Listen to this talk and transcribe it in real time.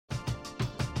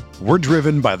We're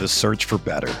driven by the search for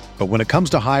better. But when it comes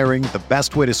to hiring, the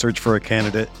best way to search for a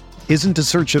candidate isn't to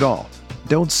search at all.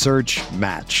 Don't search,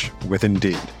 match with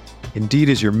Indeed. Indeed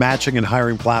is your matching and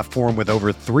hiring platform with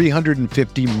over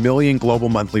 350 million global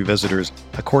monthly visitors,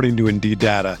 according to Indeed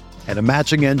data, and a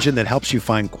matching engine that helps you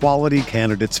find quality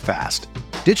candidates fast.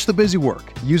 Ditch the busy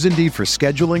work. Use Indeed for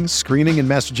scheduling, screening, and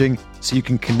messaging so you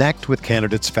can connect with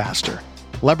candidates faster.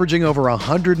 Leveraging over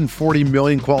 140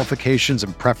 million qualifications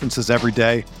and preferences every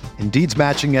day, Indeed's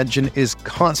matching engine is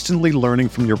constantly learning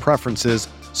from your preferences,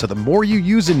 so the more you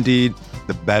use Indeed,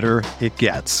 the better it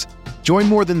gets. Join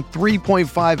more than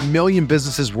 3.5 million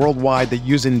businesses worldwide that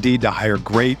use Indeed to hire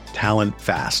great talent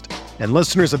fast. And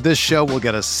listeners of this show will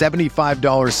get a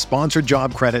 $75 sponsored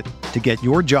job credit to get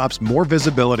your jobs more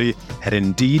visibility at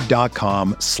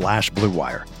Indeed.com/Blue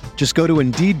Wire. Just go to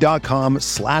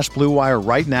Indeed.com/Blue Wire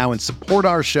right now and support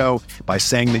our show by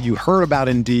saying that you heard about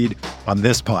Indeed on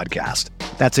this podcast.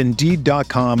 That's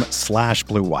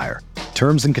Indeed.com/Blue Wire.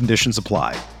 Terms and conditions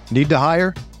apply. Need to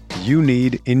hire? You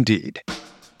need Indeed.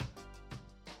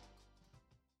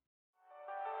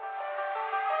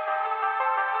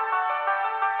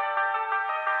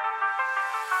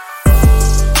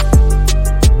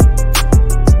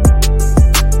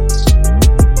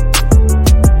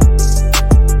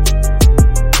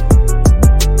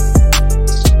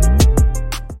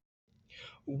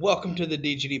 Welcome to the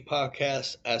DGD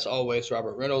podcast. As always,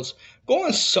 Robert Reynolds.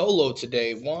 Going solo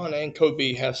today. Juan and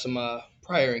Kobe have some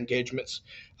prior engagements.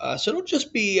 So it'll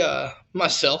just be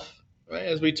myself, right,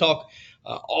 as we talk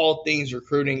all things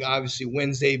recruiting, obviously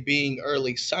Wednesday being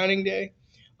early signing day.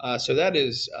 So that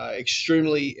is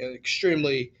extremely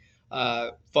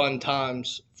fun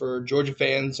times for Georgia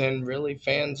fans and really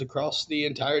fans across the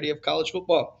entirety of college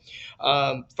football.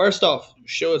 First off, the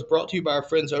show is brought to you by our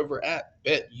friends over at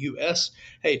BetUS.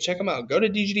 Hey, check them out. Go to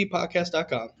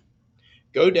DGDpodcast.com.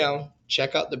 Go down,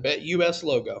 check out the BetUS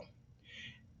logo.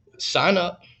 Sign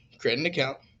up, create an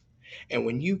account, and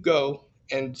when you go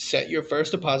and set your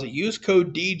first deposit, use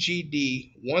code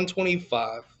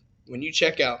DGD125 when you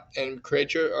check out and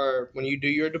when you do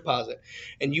your deposit,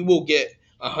 and you will get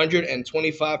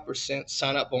 125%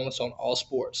 sign-up bonus on all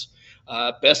sports.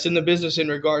 Best in the business in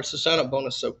regards to sign-up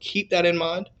bonus, so keep that in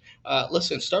mind.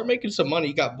 Listen, start making some money.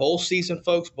 You got bowl season,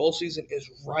 folks. Bowl season is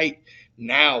right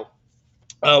now,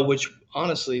 which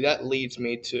honestly, that leads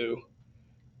me to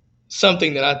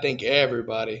something that I think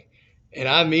everybody, and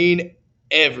I mean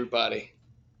everybody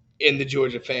in the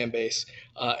Georgia fan base,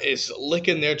 is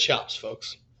licking their chops,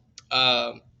 folks.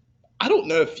 I don't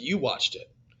know if you watched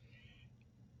it,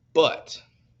 but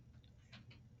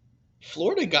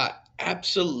Florida got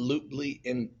absolutely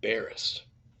embarrassed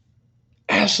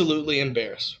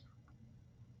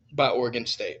by Oregon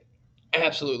State.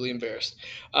 Absolutely embarrassed.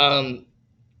 And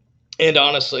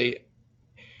honestly,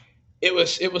 it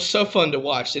was so fun to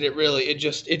watch that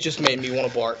it just made me want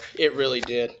to bark. It really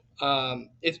did.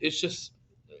 It's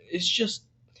just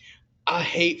I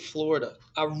hate Florida.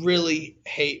 I really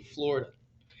hate Florida.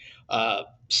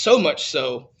 So much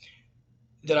so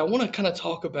that I want to kind of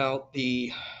talk about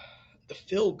the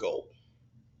field goal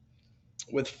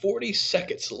with 40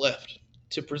 seconds left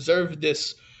to preserve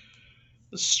this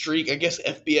streak, I guess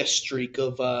FBS streak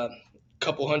of a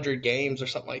couple hundred games or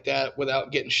something like that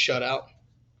without getting shut out.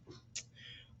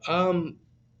 I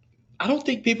don't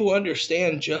think people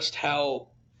understand just how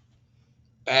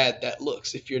bad that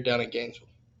looks if you're down in Gainesville.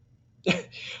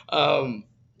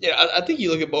 I think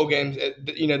you look at bowl games.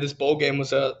 This bowl game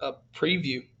was a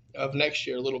preview of next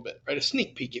year a little bit, right? A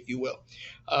sneak peek, if you will.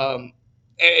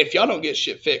 And if y'all don't get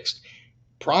shit fixed,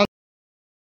 prom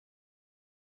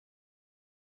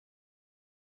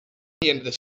the end of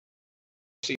the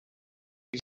season,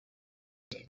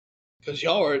 because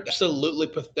y'all are absolutely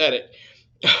pathetic.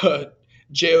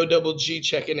 JOGG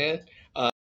checking in.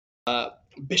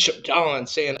 Bishop Don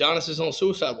saying Adonis is on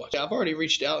suicide watch. I've already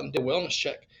reached out and did a wellness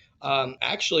check.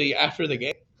 Actually, after the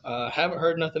game, haven't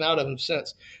heard nothing out of him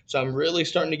since. So I'm really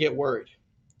starting to get worried.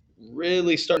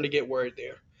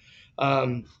 There.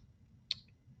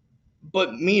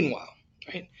 But meanwhile,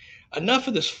 right? Enough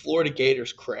of this Florida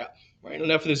Gators crap, right?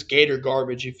 Enough of this Gator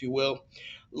garbage, if you will.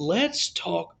 Let's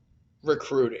talk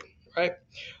recruiting, right?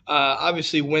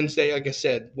 Obviously, Wednesday, like I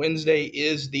said, Wednesday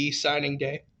is the signing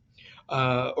day.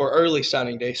 Or early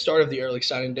signing day, start of the early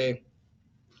signing day.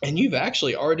 And you've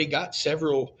actually already got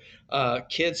several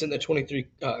kids in the 23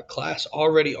 class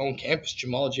already on campus.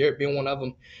 Jamal Jarrett being one of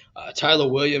them. Tyler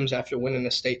Williams, after winning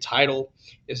the state title,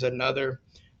 is another.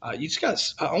 You just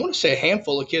got, I want to say, a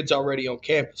handful of kids already on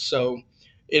campus. So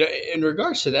in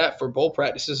regards to that, for bowl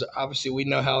practices, obviously we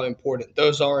know how important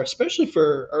those are, especially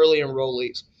for early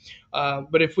enrollees.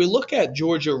 But if we look at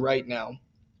Georgia right now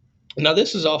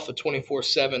this is off of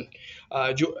 24/7.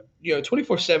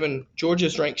 24/7,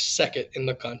 Georgia's ranked second in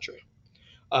the country.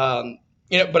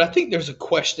 But I think there's a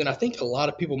question. I think a lot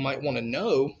of people might want to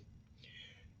know: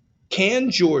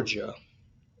 can Georgia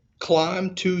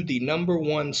climb to the number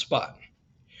one spot?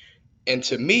 And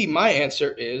to me, my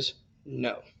answer is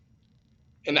no,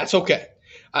 and that's okay.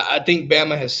 I think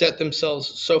Bama has set themselves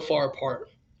so far apart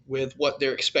with what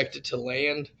they're expected to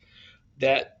land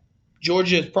that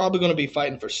Georgia is probably going to be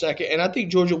fighting for second, and I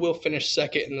think Georgia will finish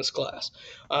second in this class.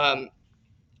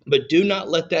 But do not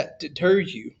let that deter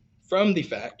you from the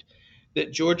fact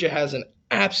that Georgia has an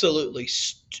absolutely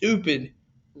stupid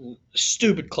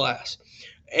class.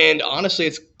 And honestly,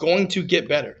 it's going to get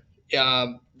better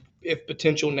if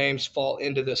potential names fall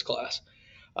into this class.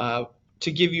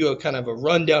 To give you a kind of a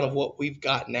rundown of what we've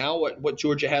got now, what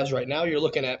Georgia has right now, you're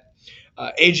looking at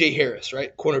A.J. Harris,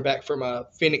 right, cornerback from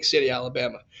Phoenix City,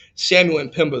 Alabama. Samuel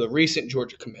Mpemba, the recent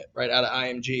Georgia commit, right, out of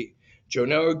IMG.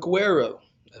 Jonah Aguero,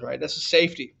 right, that's a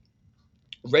safety.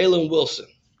 Raylan Wilson,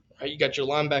 right, you got your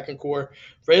linebacking core.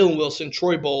 Raylan Wilson,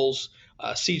 Troy Bowles,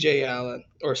 C.J. Allen,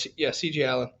 C.J.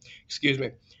 Allen, excuse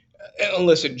me. And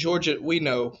listen, Georgia, we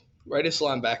know, right, it's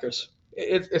linebackers.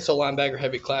 It's a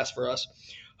linebacker-heavy class for us.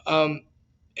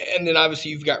 And then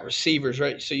obviously you've got receivers,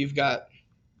 right? So you've got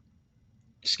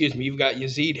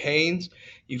Yazid Haynes,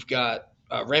 you've got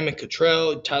Raymond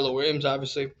Cottrell, Tyler Williams,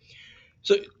 obviously.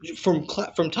 So from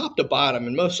top to bottom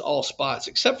in most all spots,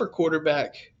 except for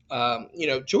quarterback,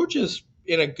 Georgia's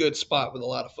in a good spot with a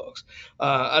lot of folks.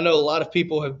 I know a lot of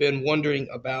people have been wondering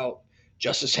about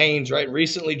Justice Haynes, right?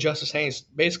 Recently, Justice Haynes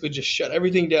basically just shut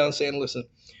everything down, saying, "Listen,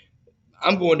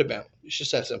 I'm going to Bama." It's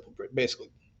just that simple,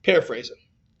 basically. Paraphrasing.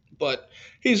 But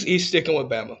he's sticking with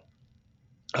Bama.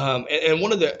 And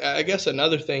one of I guess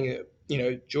another thing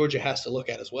that Georgia has to look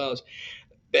at as well is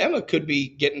Bama could be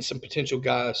getting some potential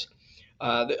guys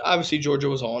that obviously Georgia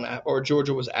was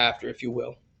after, if you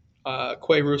will.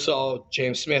 Quay Russaw,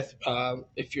 James Smith,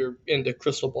 if you're into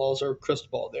crystal balls or crystal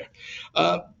ball there.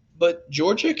 But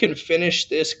Georgia can finish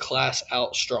this class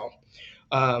out strong.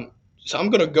 So I'm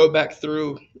going to go back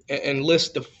through and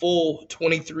list the full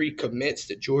 23 commits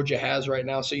that Georgia has right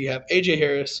now. So you have A.J.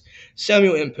 Harris,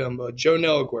 Samuel Mpemba, Jonah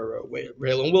Aguero,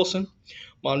 Raylan Wilson,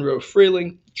 Monroe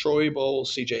Freeling, Troy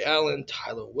Bowles, C.J. Allen,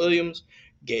 Tyler Williams,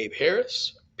 Gabe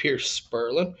Harris, Pierce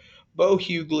Spurlin, Bo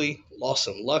Hughley,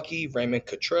 Lawson Lucky, Raymond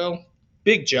Cottrell,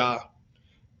 Big Jaw,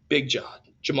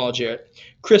 Jamal Jarrett,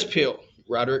 Chris Peel,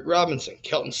 Roderick Robinson,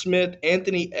 Kelton Smith,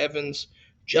 Anthony Evans,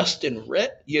 Justin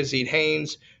Rhett, Yazid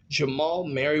Haynes, Jamal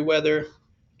Merriweather,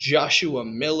 Joshua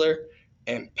Miller,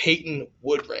 and Peyton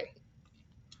Woodring.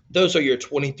 Those are your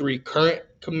 23 current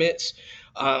commits.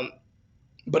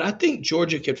 But I think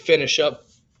Georgia could finish up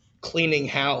cleaning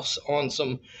house on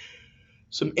some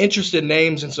interested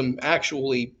names and some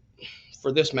actually,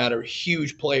 for this matter,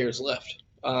 huge players left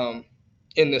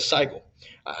in this cycle.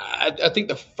 I think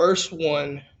the first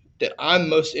one that I'm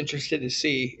most interested to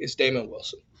see is Damon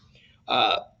Wilson.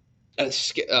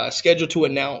 Scheduled to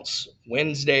announce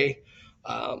Wednesday.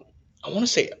 I want to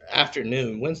say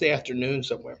Wednesday afternoon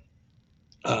somewhere.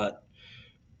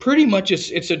 Pretty much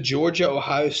it's a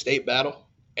Georgia-Ohio State battle.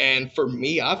 And for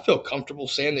me, I feel comfortable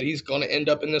saying that he's going to end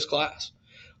up in this class.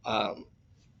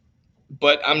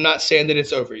 But I'm not saying that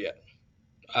it's over yet.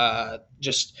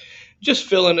 Just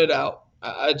filling it out.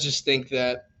 I just think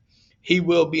that he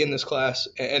will be in this class.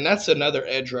 And that's another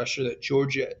edge rusher that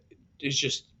Georgia is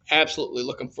just absolutely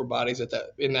looking for bodies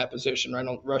in that position, right,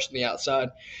 on rushing the outside.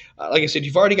 Like I said,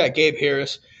 you've already got Gabe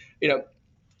Harris. I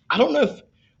don't know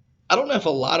if a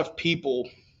lot of people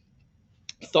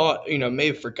thought, may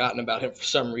have forgotten about him for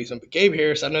some reason. But Gabe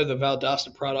Harris, I know the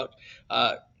Valdosta product.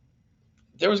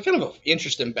 There was kind of an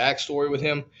interesting backstory with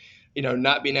him,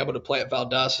 not being able to play at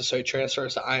Valdosta, so he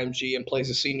transfers to IMG and plays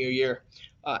his senior year.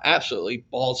 Absolutely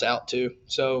balls out too.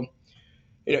 So,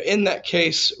 in that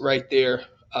case right there,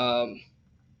 I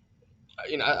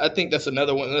think that's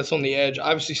another one that's on the edge.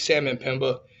 Obviously, Sam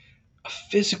Mpemba, a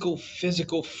physical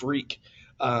freak.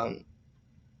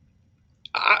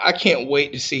 I can't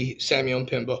wait to see Samuel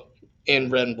Mpemba in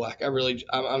red and black.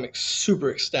 I'm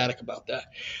super ecstatic about that.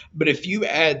 But if you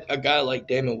add a guy like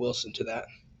Damon Wilson to that,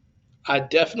 I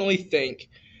definitely think,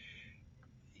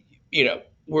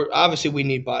 we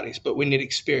need bodies, but we need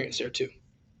experience there too.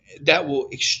 That will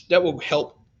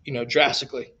help,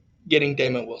 drastically getting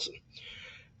Damon Wilson.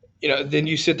 Then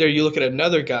you sit there, you look at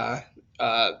another guy,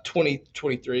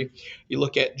 2023. You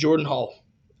look at Jordan Hall.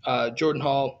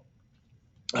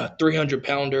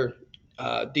 300-pounder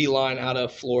D-line out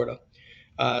of Florida,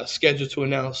 scheduled to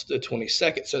announce the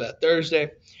 22nd, so that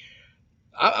Thursday. 300-pounder D-line out of Florida, scheduled to announce the 22nd, so that Thursday. 300-pounder D-line out of Florida, scheduled to announce the 22nd, so that Thursday. 300-pounder D-line out of Florida, scheduled to announce the 22nd, so that Thursday.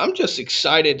 I'm just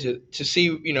excited to see,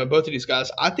 both of these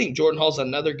guys. I think Jordan Hall's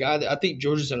another guy that I think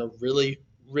Georgia's in a really,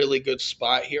 really good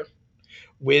spot here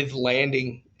with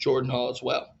landing Jordan Hall as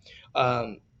well.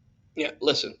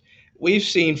 Listen, we've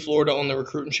seen Florida on the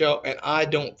recruiting show, and I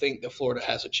don't think that Florida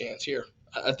has a chance here.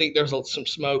 I think there's some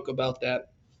smoke about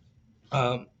that.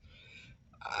 Um,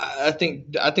 I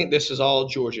think this is all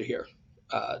Georgia here.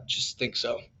 Just think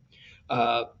so.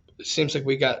 It seems like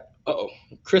we got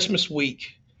Christmas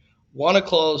week. Wanta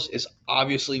Claus is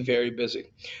obviously very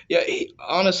busy. Yeah,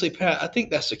 honestly, Pat, I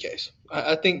think that's the case.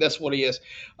 I think that's what he is.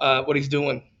 What he's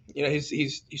doing.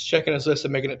 He's checking his list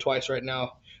and making it twice right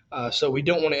now. So we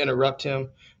don't want to interrupt him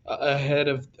ahead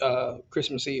of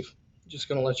Christmas Eve. Just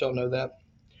going to let y'all know that.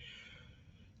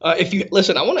 If you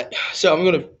listen, I'm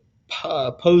going to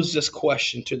pose this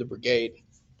question to the brigade.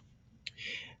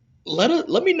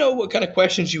 Let me know what kind of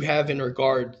questions you have in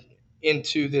regard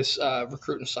into this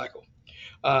recruiting cycle.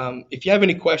 If you have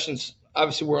any questions,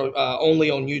 obviously we're only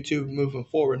on YouTube moving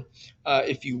forward.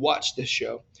 If you watch this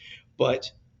show,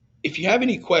 but if you have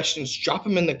any questions, drop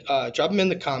them in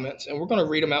the comments, and we're going to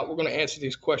read them out. We're going to answer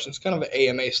these questions, kind of an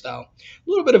AMA style, a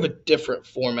little bit of a different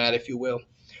format, if you will.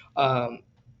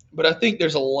 But I think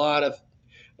there's a lot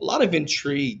of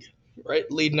intrigue, right,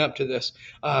 leading up to this.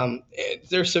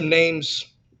 There's some names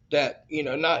that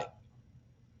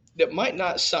might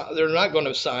not sign. They're not going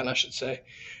to sign, I should say.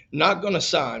 Not going to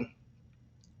sign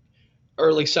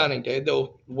early signing day.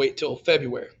 They'll wait till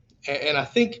February. And I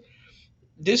think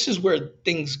this is where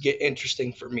things get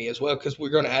interesting for me as well, because we're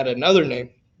going to add another name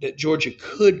that Georgia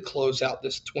could close out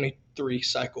this 23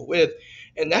 cycle with,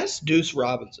 and that's Deuce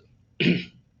Robinson,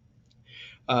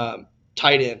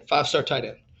 tight end, 5-star tight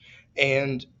end.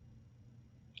 And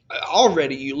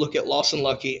already you look at Lawson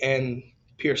Lucky and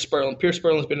Pierce Spurlin. Pierce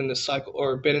Spurlin's been in this cycle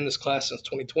or been in this class since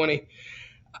 2020.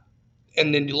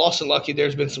 And then Lawson Lucky,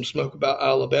 there's been some smoke about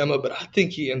Alabama, but I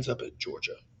think he ends up at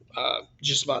Georgia.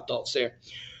 Just my thoughts there.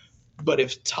 But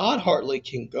if Todd Hartley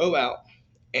can go out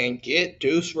and get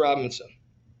Deuce Robinson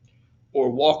or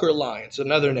Walker Lyons,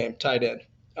 another name, tight end,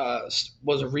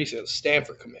 was a recent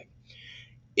Stanford commit.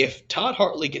 If Todd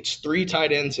Hartley gets 3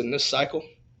 tight ends in this cycle,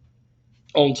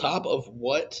 on top of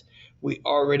what we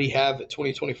already have at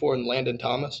 2024 in Landon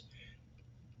Thomas,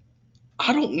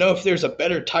 I don't know if there's a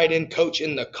better tight end coach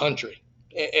in the country,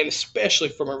 and especially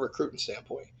from a recruiting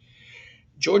standpoint.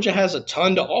 Georgia has a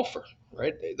ton to offer,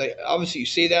 right? They obviously, you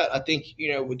see that. I think,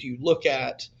 when you look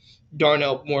at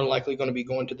Darnell, more likely going to be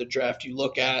going to the draft. You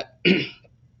look at,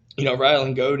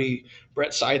 Rylan Goody,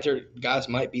 Brett Seither, guys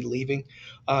might be leaving.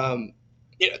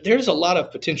 There's a lot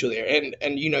of potential there.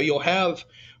 And you'll have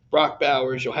Brock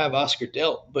Bowers, you'll have Oscar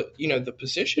Delt, but, the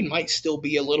position might still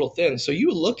be a little thin. So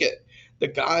you look at the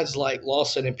guys like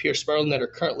Lawson and Pierce Spurlin that are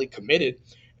currently committed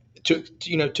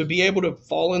to be able to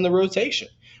fall in the rotation.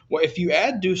 Well, if you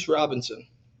add Deuce Robinson,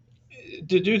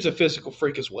 the dude's a physical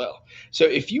freak as well. So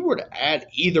if you were to add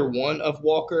either one of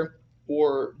Walker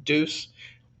or Deuce,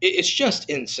 it's just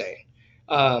insane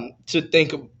to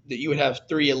think that you would have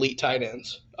 3 elite tight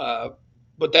ends.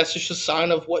 But that's just a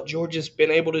sign of what Georgia's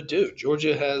been able to do.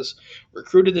 Georgia has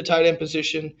recruited the tight end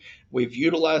position. We've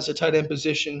utilized the tight end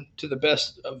position to the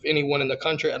best of anyone in the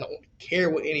country. I don't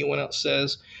care what anyone else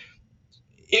says.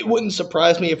 It wouldn't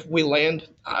surprise me if we land.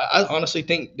 I honestly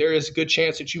think there is a good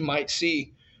chance that you might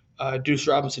see Deuce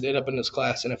Robinson end up in this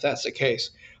class. And if that's the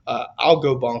case, I'll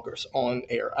go bonkers on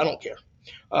air. I don't care.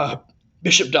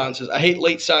 Bishop Don says, I hate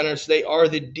late signers. They are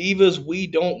the divas we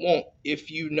don't want.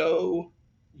 If you know,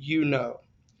 you know.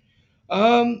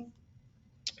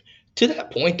 To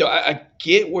that point, though, I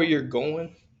get where you're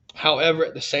going. However,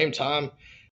 at the same time,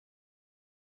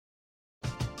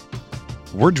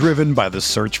 we're driven by the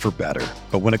search for better.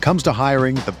 But when it comes to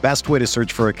hiring, the best way to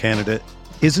search for a candidate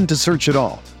isn't to search at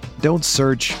all. Don't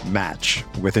search, match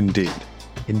with Indeed.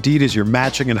 Indeed is your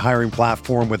matching and hiring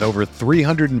platform with over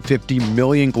 350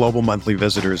 million global monthly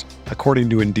visitors, according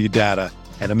to Indeed data,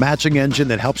 and a matching engine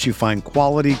that helps you find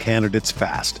quality candidates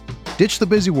fast. Ditch the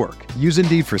busy work. Use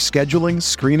Indeed for scheduling,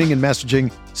 screening, and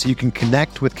messaging so you can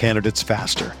connect with candidates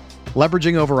faster.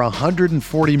 Leveraging over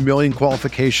 140 million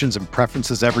qualifications and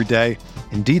preferences every day,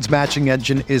 Indeed's matching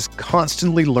engine is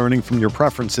constantly learning from your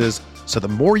preferences, so the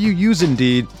more you use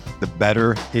Indeed, the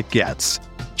better it gets.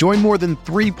 Join more than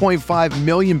 3.5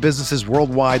 million businesses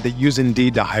worldwide that use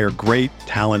Indeed to hire great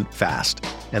talent fast.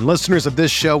 And listeners of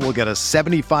this show will get a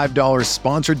 $75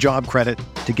 sponsored job credit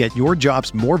to get your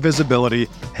jobs more visibility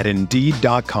at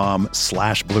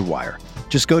Indeed.com/Blue Wire.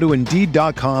 Just go to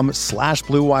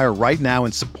Indeed.com/Blue Wire right now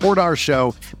and support our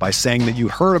show by saying that you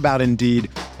heard about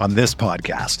Indeed on this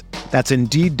podcast. That's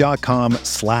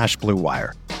Indeed.com/Blue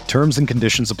Wire. Terms and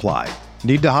conditions apply.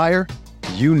 Need to hire?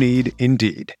 you need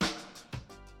Indeed.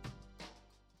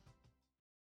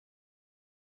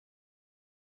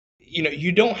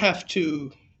 You don't have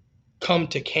to come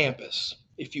to campus,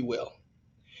 if you will.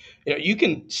 You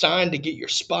can sign to get your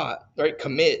spot, right?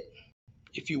 Commit,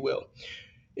 if you will.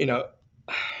 You know,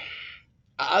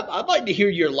 I'd like to hear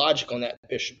your logic on that,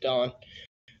 Bishop Don,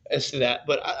 as to that.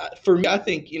 But for me, I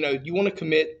think you want to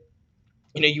commit.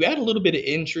 You add a little bit of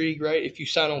intrigue, right? If you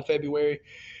sign on February,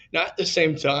 now at the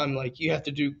same time, like you have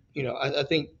to do. I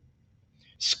think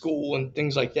school and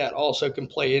things like that also can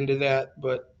play into that.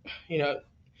 But you know,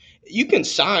 you can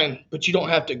sign, but you don't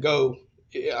have to go.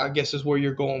 I guess is where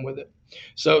you're going with it.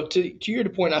 So to your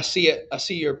point, I see it. I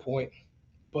see your point,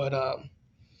 but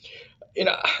you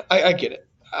know, I get it.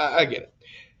 I get it.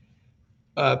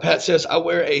 Pat says I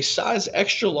wear a size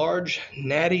extra large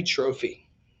Natty trophy,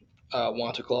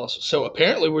 Wanta Claus. So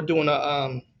apparently we're doing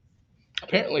a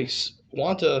apparently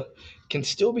Wanta can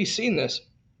still be seen this.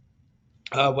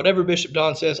 Whatever Bishop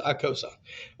Don says, I co-sign.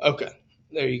 Okay,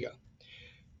 there you go.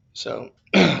 So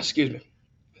excuse me.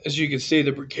 As you can see,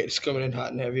 the brigade is coming in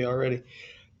hot and heavy already.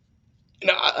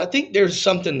 Now, I think there's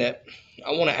something that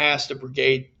I want to ask the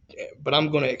brigade, but I'm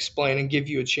going to explain and give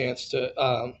you a chance to,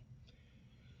 I'm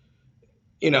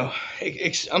going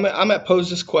to pose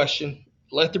this question,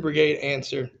 let the brigade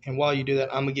answer, and while you do that,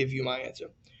 I'm going to give you my answer.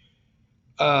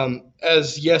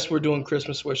 As yes, we're doing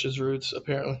Christmas wishes, Roots,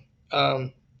 apparently.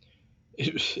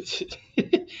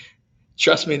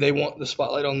 Trust me, they want the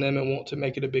spotlight on them and want to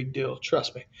make it a big deal.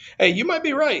 Trust me. Hey, you might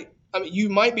be right. I mean, you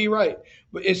might be right,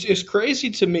 but it's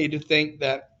crazy to me to think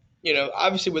that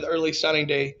obviously with early signing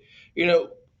day,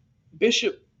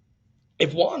 Bishop,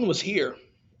 if Juan was here,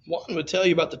 Juan would tell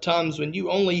you about the times when you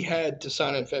only had to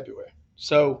sign in February.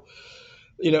 So,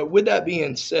 with that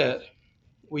being said,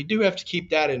 we do have to keep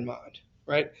that in mind,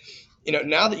 right?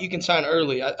 Now that you can sign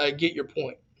early, I get your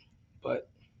point, but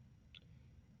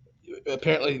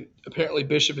apparently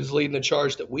Bishop is leading the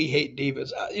charge that we hate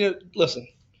divas. Listen.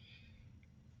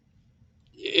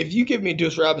 If you give me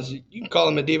Deuce Robinson, you can call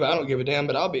him a diva. I don't give a damn,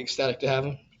 but I'll be ecstatic to have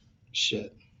him.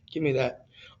 Shit, give me that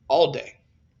all day.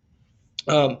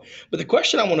 But the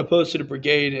question I want to pose to the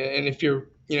brigade, and if you're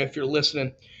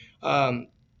listening,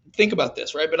 think about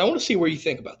this, right? But I want to see where you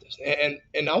think about this,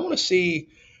 and I want to see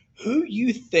who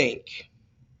you think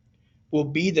will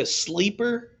be the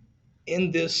sleeper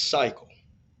in this cycle.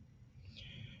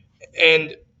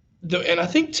 And I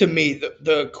think to me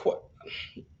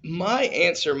my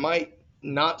answer might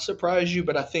not surprise you,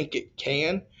 but I think it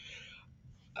can.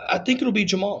 I think it'll be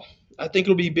Jamal. I think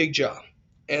it'll be Big Ja.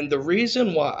 And the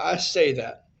reason why I say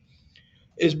that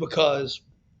is because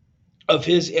of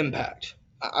his impact.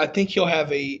 I think he'll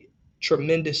have a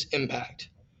tremendous impact.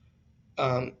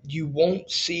 You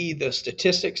won't see the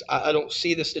statistics. I don't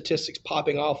see the statistics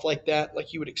popping off like that,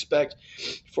 like you would expect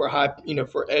for a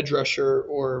for edge rusher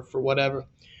or for whatever.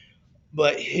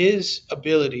 But his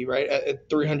ability, right, at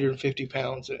 350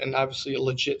 pounds and obviously a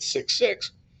legit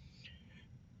 6'6",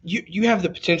 you have the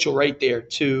potential right there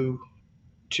to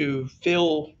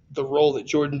fill the role that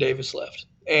Jordan Davis left.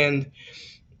 And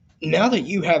now that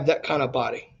you have that kind of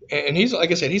body, and he's,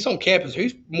 like I said, he's on campus,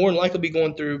 he's more than likely be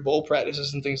going through bowl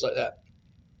practices and things like that.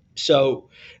 So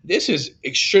this is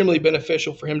extremely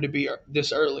beneficial for him to be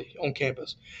this early on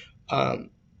campus.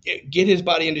 Get his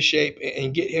body into shape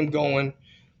and get him going.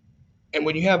 And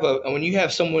when you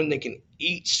have someone that can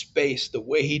eat space the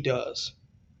way he does,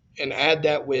 and add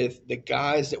that with the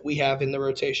guys that we have in the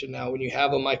rotation now, when you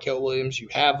have a Michael Williams, you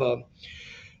have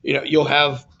you'll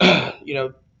have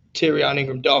Tyrion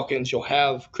Ingram Dawkins, you'll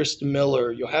have Kristen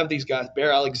Miller, you'll have these guys,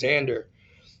 Bear Alexander.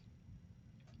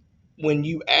 When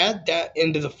you add that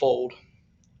into the fold,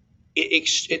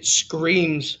 it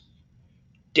screams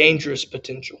dangerous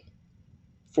potential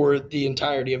for the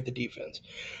entirety of the defense,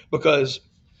 because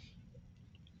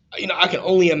I can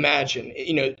only imagine,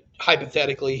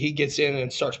 hypothetically, he gets in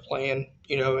and starts playing,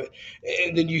 and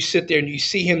then you sit there and you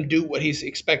see him do what he's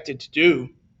expected to do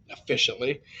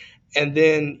efficiently. And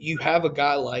then you have a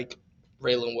guy like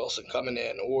Raylan Wilson coming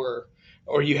in, or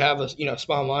you have a,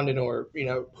 Smile London, or,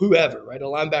 whoever, right? A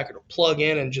linebacker to plug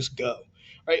in and just go,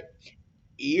 right?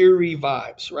 Eerie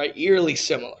vibes, right? Eerily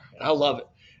similar. And I love it,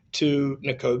 to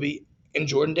Nakobe and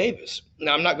Jordan Davis.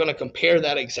 Now, I'm not going to compare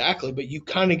that exactly, but you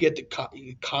kind of get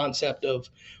the concept of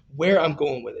where I'm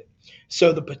going with it.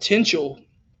 So the potential,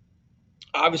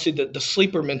 obviously,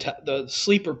 the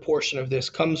sleeper portion of this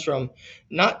comes from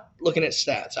not looking at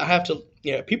stats. I have to,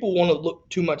 people want to look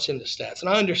too much into stats, and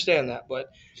I understand that.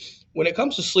 But when it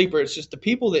comes to sleeper, it's just the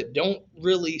people that don't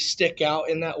really stick out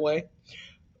in that way,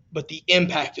 but the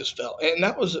impact is felt. And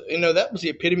that was the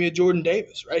epitome of Jordan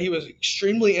Davis, right? He was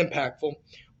extremely impactful.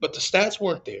 but the stats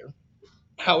weren't there.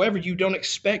 However, you don't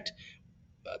expect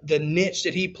the niche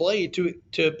that he played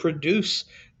to produce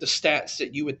the stats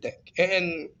that you would think.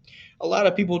 And a lot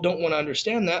of people don't want to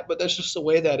understand that, but that's just the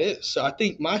way that is. So I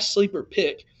think my sleeper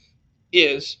pick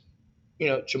is,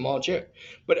 Jamal Jarrett.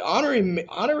 But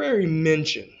honorary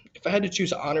mention, if I had to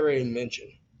choose an honorary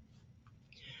mention,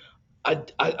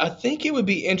 I think it would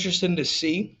be interesting to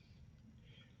see.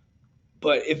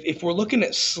 But if we're looking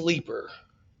at sleeper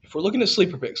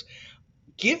picks,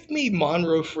 give me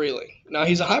Monroe Freeling. Now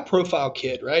he's a high profile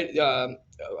kid, right?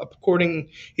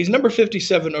 He's number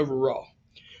 57 overall.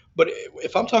 But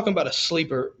if I'm talking about a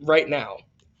sleeper right now,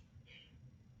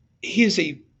 he is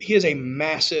a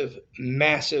massive,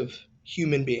 massive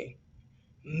human being.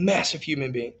 Massive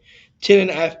human being.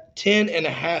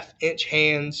 10.5 inch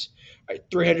hands, right?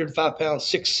 305 pounds,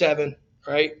 6'7",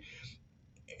 right?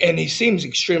 And he seems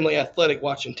extremely athletic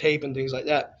watching tape and things like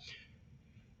that.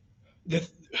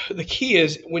 The key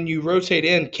is when you rotate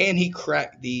in, can he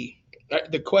crack the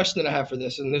question that I have for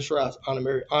this, and this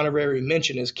honorary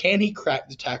mention is, can he crack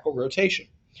the tackle rotation?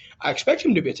 I expect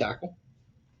him to be a tackle,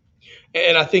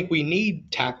 and I think we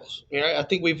need tackles. I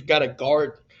think we've got a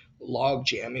guard log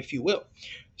jam, if you will.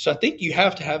 So I think you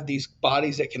have to have these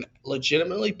bodies that can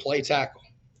legitimately play tackle,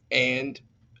 and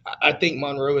I think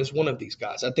Monroe is one of these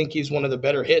guys. I think he's one of the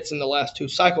better hits in the last 2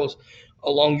 cycles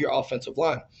along your offensive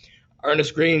line.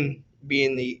 Ernest Green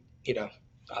being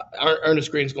Ernest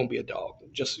Green's going to be a dog.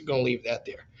 Just going to leave that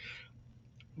there.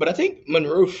 But I think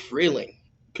Monroe Freeling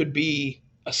could be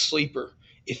a sleeper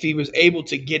if he was able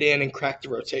to get in and crack the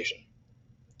rotation.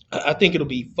 I think it'll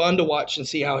be fun to watch and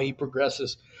see how he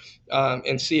progresses,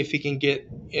 and see if he can get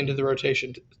into the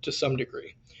rotation to some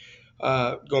degree.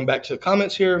 Going back to the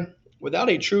comments here, without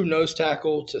a true nose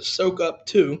tackle to soak up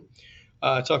to,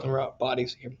 talking about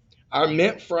bodies here, our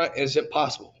mint front is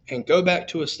impossible, and go back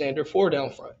to a standard 4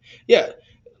 down front. Yeah,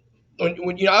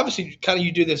 when obviously kind of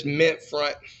you do this mint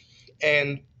front,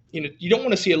 and you don't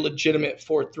want to see a legitimate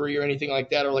 4-3 or anything like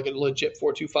that, or like a legit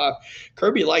 4-2-5.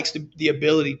 Kirby likes the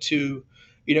ability to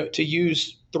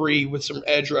use 3 with some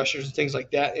edge rushers and things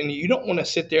like that, and you don't want to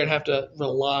sit there and have to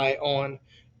rely on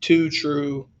 2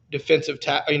 true defensive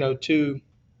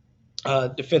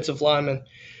defensive linemen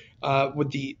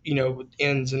with the with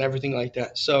ends and everything like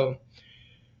that. So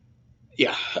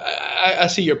yeah, I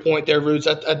see your point there, Roots.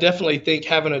 I definitely think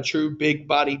having a true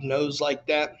big-bodied nose like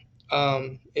that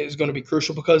is going to be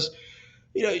crucial, because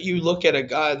you look at a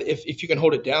guy, if you can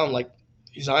hold it down, like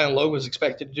Zion Lowe was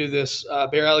expected to do this.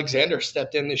 Bear Alexander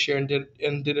stepped in this year and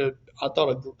did a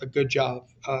good job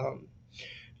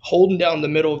holding down the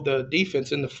middle of the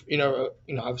defense in the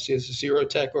obviously it's a 0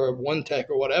 tech or a 1 tech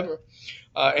or whatever,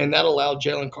 and that allowed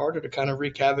Jalen Carter to kind of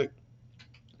wreak havoc.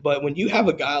 But when you have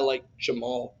a guy like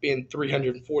Jamal being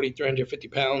 340, 350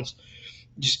 pounds,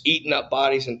 just eating up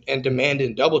bodies and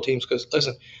demanding double teams, because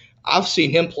listen, I've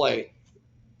seen him play,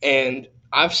 and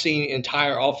I've seen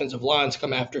entire offensive lines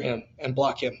come after him and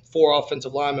block him. 4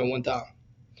 offensive linemen one time.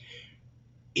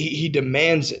 He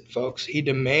demands it, folks. He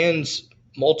demands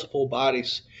multiple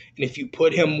bodies, and if you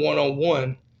put him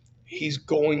one-on-one, he's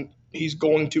going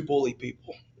to bully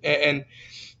people. And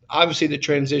obviously, the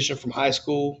transition from high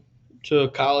school to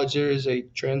college, there is a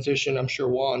transition. I'm sure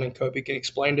Juan and Kobe can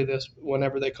explain to this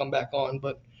whenever they come back on.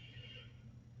 But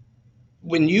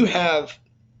when you have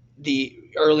the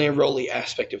early enrollee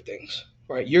aspect of things,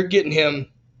 right, you're getting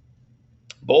him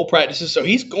bowl practices, so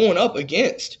he's going up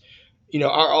against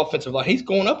our offensive line. He's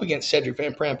going up against Cedric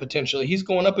Van Pran potentially. He's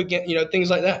going up against things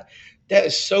like that. That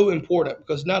is so important,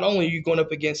 because not only are you going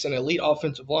up against an elite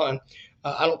offensive line,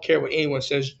 I don't care what anyone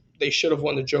says, they should have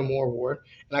won the Joe Moore Award,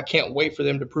 and I can't wait for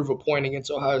them to prove a point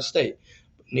against Ohio State.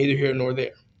 But neither here nor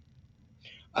there.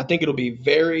 I think it'll be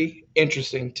very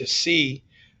interesting to see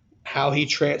how he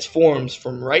transforms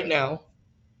from right now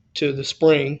to the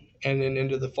spring and then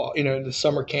into the fall, the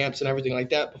summer camps and everything like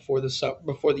that before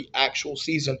the actual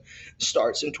season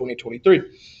starts in 2023. It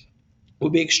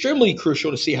will be extremely crucial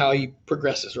to see how he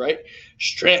progresses, right?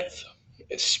 Strength,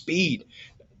 speed,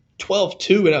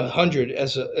 12.2 and 100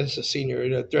 as a senior,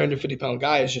 a 350-pound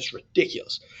guy is just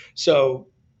ridiculous. So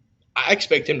I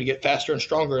expect him to get faster and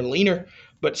stronger and leaner,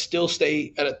 but still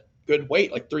stay at a good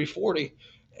weight, like 340.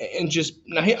 And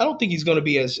I don't think he's going to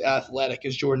be as athletic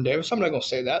as Jordan Davis. I'm not going to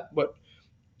say that, but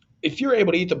if you're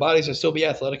able to eat the bodies and still be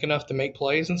athletic enough to make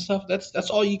plays and stuff, that's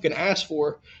all you can ask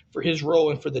for his role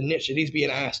and for the niche that he's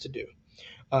being asked to do.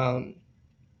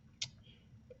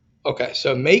 Okay,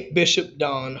 so make Bishop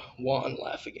Don Juan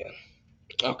laugh again.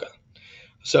 Okay,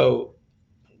 so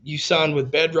you signed with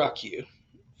Bedrock U.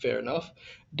 Fair enough.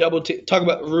 Talk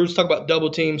about double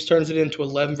teams, turns it into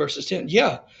 11 versus 10.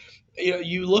 Yeah,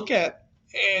 you look at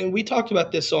And we talked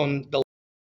about this on the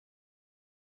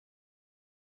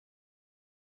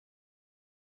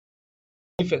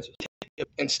defenses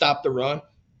and stop the run,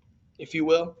 if you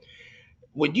will.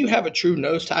 When you have a true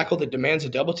nose tackle that demands a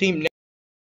double team,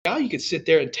 now you can sit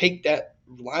there and take that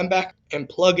linebacker and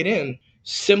plug it in,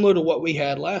 similar to what we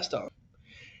had last time.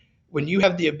 When you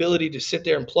have the ability to sit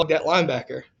there and plug that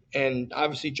linebacker, and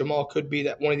obviously Jamal could be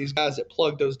that one of these guys that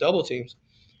plug those double teams,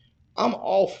 I'm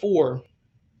all for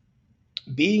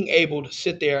being able to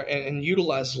sit there and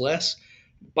utilize less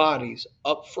bodies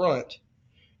up front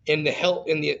in the help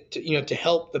in the to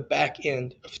help the back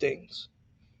end of things.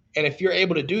 And if you're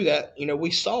able to do that,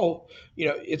 we saw,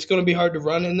 it's going to be hard to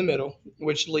run in the middle,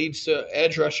 which leads to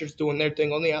edge rushers doing their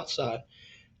thing on the outside.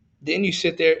 Then you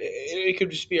sit there, it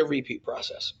could just be a repeat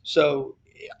process. So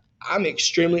I'm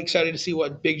extremely excited to see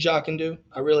what Big Jaw can do.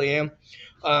 I really am.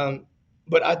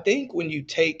 But I think when you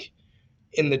take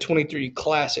in the 23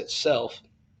 class itself,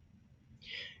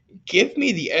 give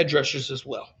me the edge rushers as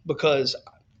well, because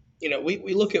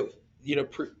we look at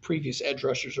previous edge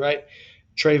rushers, right?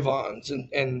 Trayvon's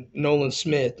and Nolan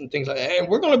Smith and things like that, and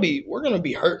we're gonna be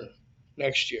hurting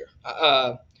next year.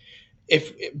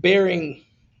 If barring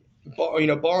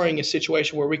a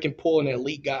situation where we can pull an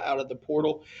elite guy out of the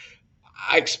portal,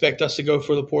 I expect us to go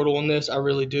for the portal on this. I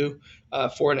really do,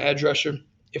 for an edge rusher.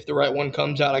 If the right one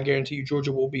comes out, I guarantee you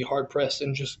Georgia will be hard pressed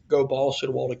and just go balls to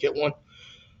the wall to get one.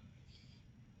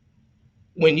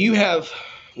 When you pair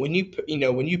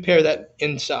that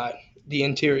inside, the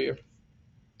interior,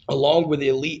 along with the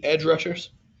elite edge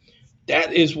rushers,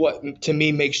 that is what to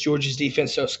me makes Georgia's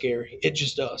defense so scary. It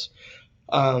just does.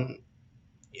 Um,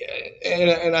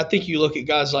 and I think you look at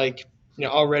guys like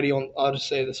already on. I'll just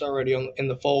say this already on in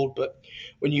the fold, but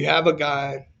when you have a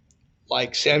guy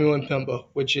like Samuel Mpemba,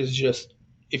 which is just,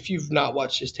 if you've not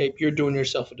watched his tape, you're doing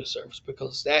yourself a disservice,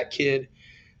 because that kid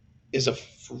is a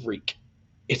freak.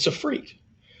 It's a freak.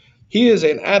 He is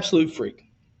an absolute freak.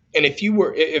 And if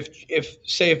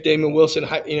Damon Wilson,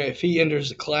 if he enters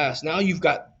the class, now you've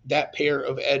got that pair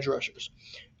of edge rushers,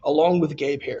 along with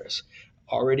Gabe Harris,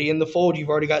 already in the fold. You've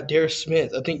already got Darius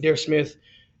Smith. I think Darius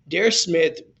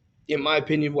Smith, in my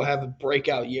opinion, will have a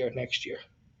breakout year next year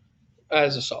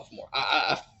as a sophomore.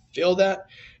 I feel that.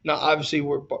 Now, obviously,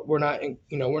 we're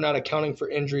not accounting for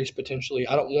injuries potentially.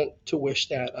 I don't want to wish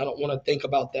that. I don't want to think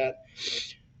about that.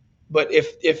 But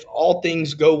if all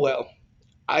things go well,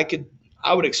 I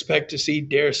would expect to see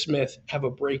Darius Smith have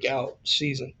a breakout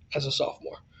season as a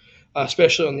sophomore,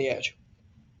 especially on the edge.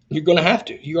 You're going to have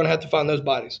to. You're going to have to find those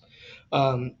bodies.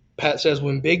 Pat says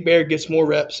when Big Bear gets more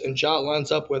reps and Jot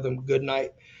lines up with him, good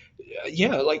night.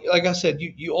 Yeah, like I said,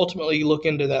 you ultimately look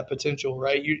into that potential,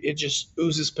 right? It just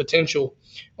oozes potential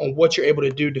on what you're able to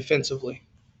do defensively,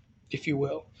 if you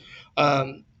will.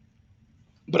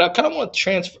 But I kind of want to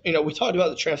transfer. We talked about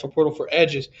the transfer portal for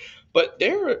edges, but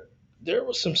there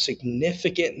were some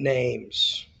significant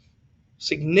names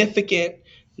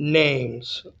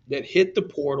that hit the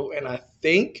portal, and I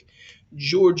think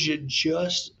Georgia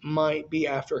just might be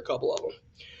after a couple of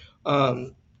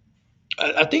them.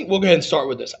 I think we'll go ahead and start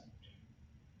with this.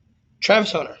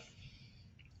 Travis Hunter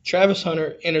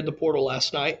entered the portal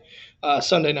last night,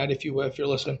 Sunday night, if you will, if you're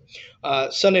listening.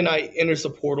 Sunday night enters the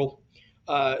portal.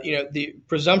 The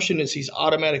presumption is he's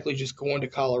automatically just going to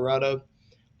Colorado.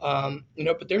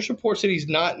 But there's reports that he's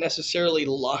not necessarily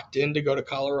locked in to go to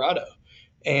Colorado.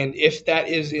 And if that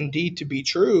is indeed to be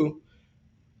true,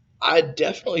 I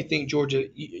definitely think Georgia,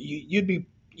 it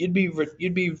would be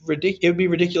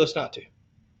ridiculous not to.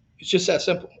 It's just that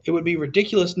simple. It would be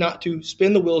ridiculous not to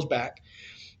spin the wheels back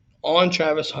on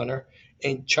Travis Hunter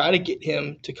and try to get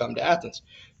him to come to Athens.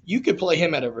 You could play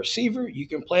him at a receiver. You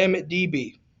can play him at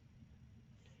DB.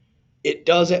 It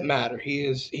doesn't matter.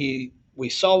 We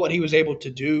saw what he was able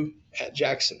to do at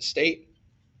Jackson State.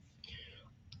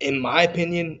 In my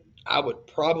opinion, I would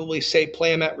probably say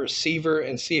play him at receiver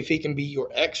and see if he can be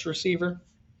your X receiver.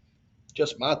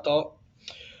 Just my thought.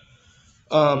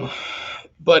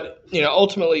 But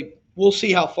ultimately, we'll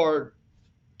see how far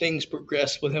things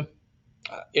progress with him.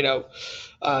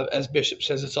 As Bishop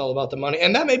says, it's all about the money,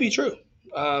 and that may be true.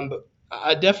 But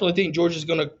I definitely think Georgia's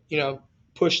going to,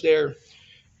 push their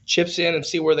chips in and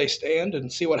see where they stand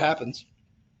and see what happens.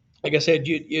 Like I said,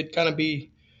 you'd kind of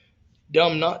be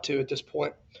dumb not to at this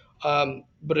point.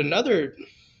 But another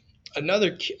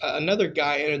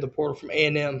guy entered the portal from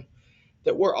A&M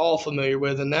that we're all familiar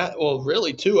with, and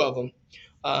really two of them.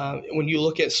 When you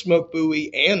look at Smoke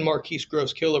Bowie and Marquise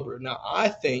Gross-Killebrew. Now, I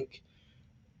think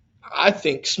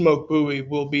Smoke Bowie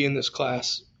will be in this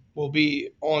class, will be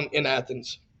in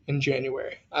Athens in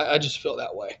January. I just feel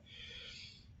that way.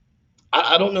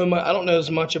 I don't know. I don't know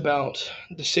as much about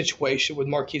the situation with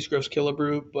Marquise Groves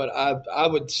Killebrew, but I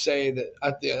would say that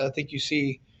I think you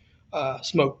see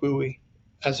Smoke Bowie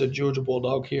as a Georgia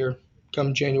Bulldog here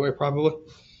come January probably.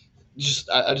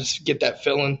 I just get that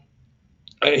feeling.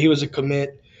 He was a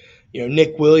commit.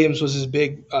 Nick Williams was his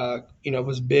big.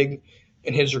 Was big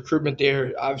in his recruitment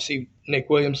there. Obviously, Nick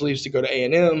Williams leaves to go to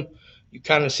A&M. You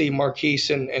kind of see Marquise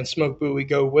and Smoke Bowie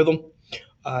go with him.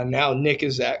 Now Nick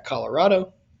is at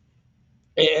Colorado.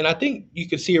 And I think you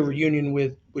could see a reunion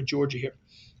with Georgia here.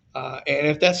 And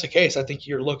if that's the case, I think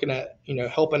you're looking at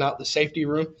helping out the safety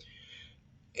room.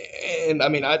 And I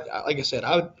mean, like I said,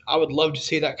 I would love to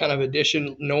see that kind of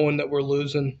addition, knowing that we're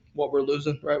losing what we're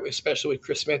losing, right? Especially with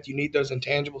Chris Smith, you need those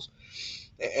intangibles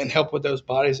and help with those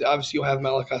bodies. Obviously, you'll have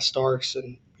Malachi Starks,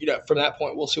 and from that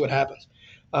point, we'll see what happens.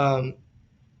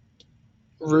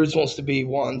 Rudes wants to be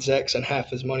Juan Zex and half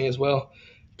his money as well.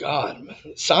 God, man,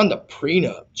 signed a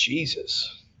prenup,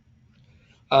 Jesus.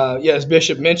 As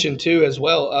Bishop mentioned too, as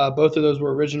well, both of those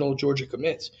were original Georgia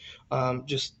commits.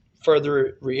 Just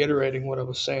further reiterating what I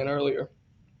was saying earlier.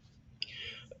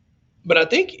 But I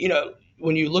think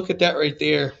when you look at that right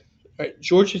there, right,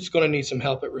 Georgia's going to need some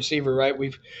help at receiver, right?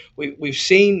 We've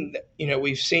seen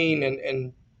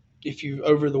and if you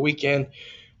over the weekend,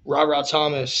 Ra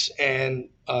Thomas and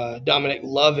Dominic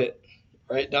Lovett,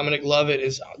 right? Dominic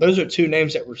Lovett those are two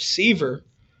names at receiver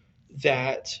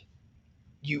that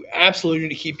you absolutely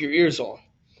need to keep your ears on.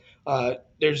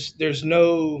 There's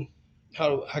no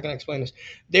how can I explain this?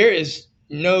 There is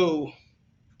no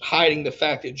hiding the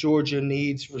fact that Georgia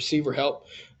needs receiver help,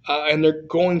 and they're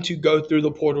going to go through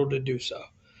the portal to do so.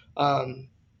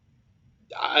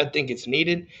 I think it's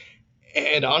needed,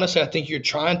 and honestly, I think you're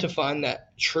trying to find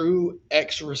that true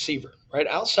X receiver, right?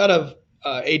 Outside of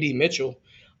A.D. Mitchell,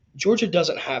 Georgia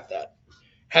doesn't have that.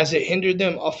 Has it hindered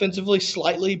them offensively?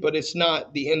 Slightly, but it's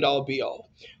not the end-all, be-all.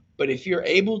 But if you're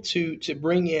able to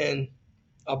bring in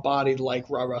a body like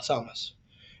Ra Thomas,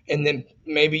 and then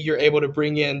maybe you're able to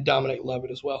bring in Dominic Lovett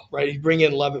as well, right? You bring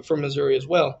in Lovett from Missouri as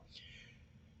well.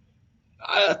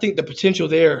 I think the potential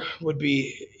there would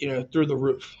be, through the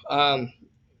roof.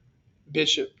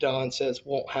 Bishop Don says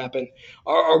won't happen.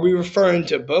 Are we referring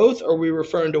to both, or are we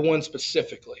referring to one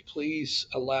specifically? Please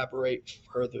elaborate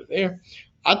further there.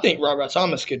 I think Ra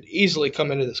Thomas could easily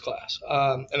come into this class,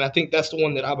 and I think that's the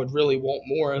one that I would really want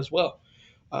more as well.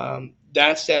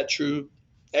 That's that true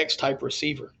X-type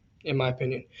receiver, in my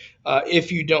opinion.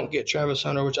 If you don't get Travis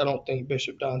Hunter, which I don't think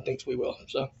Bishop Don thinks we will.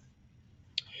 So,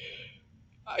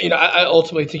 I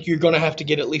ultimately think you're going to have to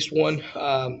get at least one,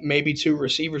 maybe two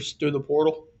receivers through the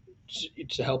portal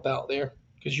to help out there,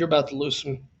 because you're about to lose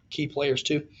some key players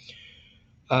too.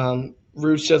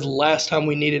 Rude says last time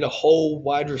we needed a whole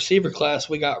wide receiver class,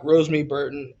 we got Rosemy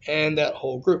Burton and that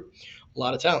whole group. A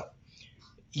lot of talent.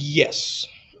 Yes.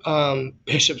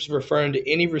 Bishop's referring to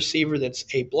any receiver that's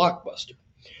a blockbuster.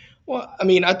 Well, I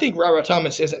mean, I think Ra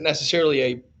Thomas isn't necessarily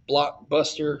a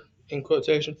blockbuster in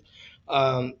quotation.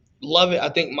 Lovett, I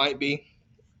think, might be.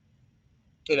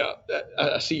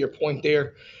 I see your point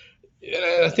there.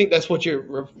 And I think that's what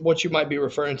you might be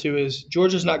referring to is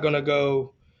Georgia's not going to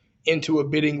go into a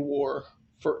bidding war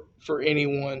for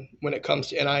anyone when it comes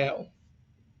to NIL.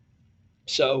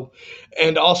 So,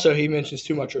 and also he mentions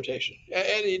too much rotation,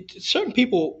 and certain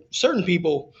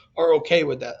people are okay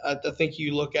with that. I think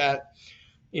you look at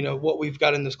what we've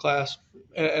got in this class,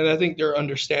 and I think they're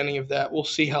understanding of that. We'll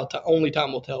see how only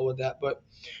time will tell with that. But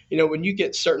when you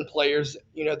get certain players,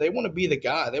 they want to be the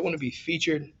guy, they want to be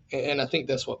featured, and I think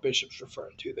that's what Bishop's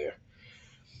referring to there.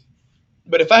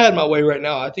 But if I had my way right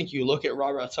now, I think you look at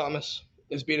Ra Thomas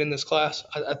as being in this class.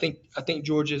 I think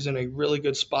Georgia's in a really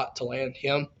good spot to land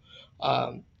him.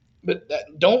 But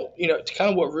it's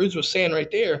kind of what Rudes was saying right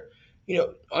there.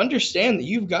 Understand that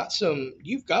you've got some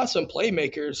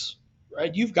playmakers,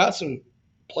 right? You've got some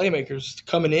playmakers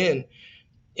coming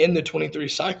in the 23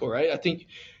 cycle, right? I think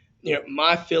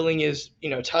my feeling is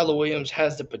Tyler Williams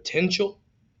has the potential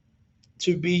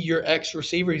to be your X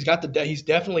receiver. He's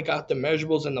definitely got the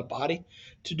measurables and the body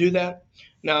to do that.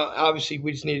 Now, obviously,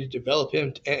 we just need to develop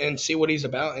him and see what he's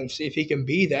about and see if he can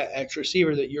be that X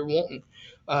receiver that you're wanting.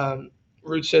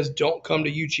 Rude says, don't come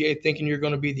to UGA thinking you're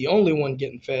going to be the only one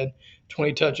getting fed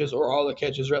 20 touches or all the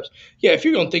catches reps. Yeah, if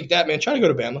you're going to think that, man, try to go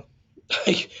to Bama.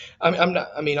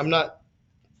 I'm not.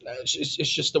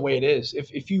 It's just the way it is.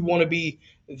 If you want to be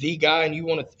the guy and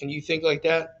you think like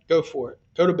that, go for it.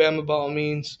 Go to Bama by all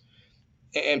means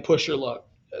and push your luck.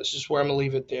 That's just where I'm going to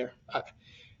leave it there.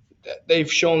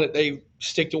 They've shown that they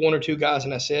stick to one or two guys,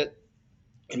 and that's it,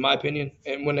 in my opinion.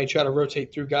 And when they try to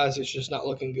rotate through guys, it's just not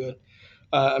looking good.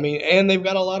 And they've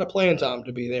got a lot of playing time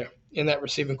to be there. in that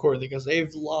receiving core because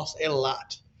they've lost a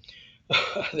lot.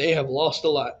 They have lost a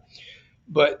lot.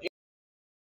 But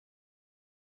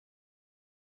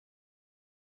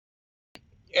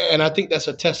and I think that's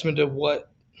a testament to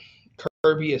what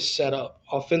Kirby has set up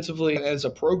offensively as a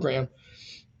program.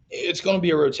 It's going to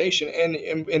be a rotation, and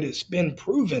it's been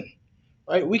proven,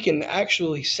 right? We can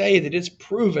actually say that it's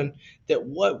proven that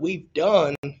what we've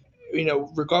done,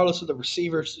 regardless of the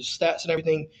receivers, the stats, and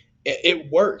everything,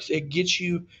 it works. It gets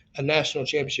you a national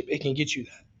championship. It can get you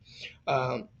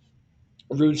that.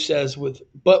 Rude says with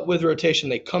rotation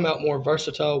they come out more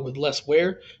versatile with less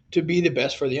wear to be the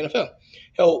best for the NFL.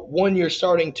 Hell, 1 year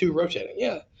starting, 2 rotating.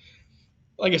 Yeah,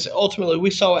 like I said, ultimately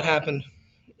we saw what happened.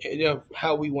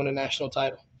 How we won a national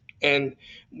title, and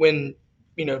when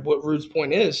what Rude's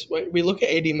point is, we look at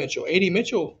AD Mitchell. AD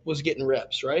Mitchell was getting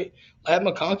reps, right? Ladd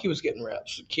McConkey was getting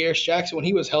reps. Kearis Jackson, when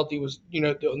he was healthy, was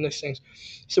doing these things.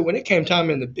 So when it came time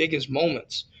in the biggest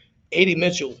moments, AD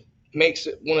Mitchell makes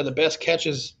it one of the best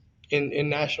catches in a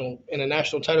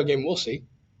national title game we'll see.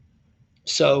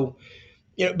 So,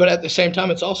 but at the same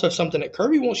time, it's also something that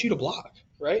Kirby wants you to block,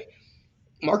 right?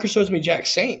 Marcus Jack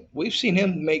Saint, we've seen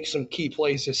him make some key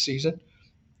plays this season,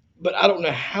 but I don't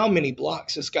know how many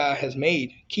blocks this guy has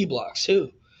made, key blocks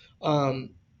too.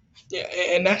 Yeah,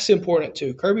 and that's important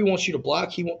too. Kirby wants you to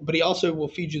block, but he also will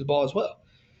feed you the ball as well.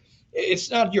 It's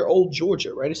not your old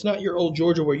Georgia, right? It's not your old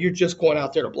Georgia where you're just going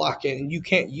out there to block it, and you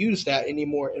can't use that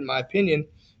anymore, in my opinion.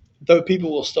 Though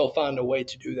people will still find a way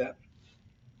to do that.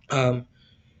 Um,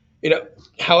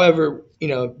 However,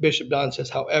 Bishop Don says,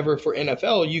 however, for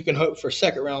NFL, you can hope for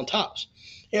second round tops.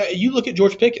 Yeah, you look at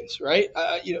George Pickens, right?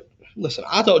 Listen,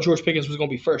 I thought George Pickens was going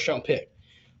to be first round pick.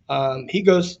 He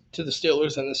goes to the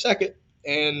Steelers in the second,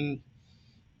 and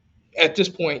at this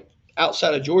point,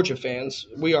 outside of Georgia fans,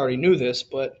 we already knew this,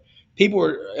 but people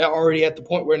are already at the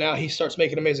point where now he starts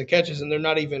making amazing catches, and they're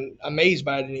not even amazed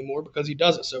by it anymore because he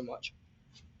does it so much.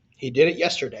 He did it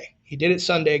yesterday. He did it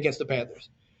Sunday against the Panthers.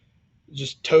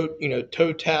 Just toe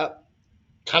tap,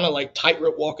 kind of like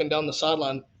tightrope walking down the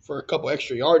sideline for a couple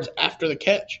extra yards after the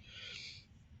catch.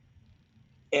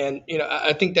 And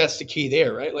I think that's the key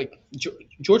there, right? Like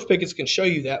George Pickens can show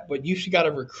you that, but you've got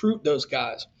to recruit those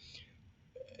guys.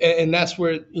 And that's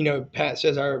where Pat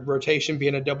says our rotation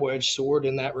being a double-edged sword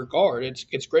in that regard.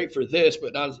 It's great for this,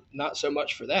 but not so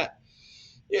much for that.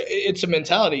 It's a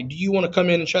mentality. Do you want to come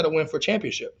in and try to win for a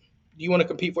championship? Do you want to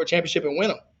compete for a championship and win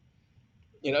them?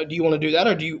 Do you want to do that,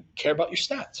 or do you care about your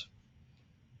stats?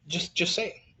 Just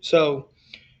saying. So,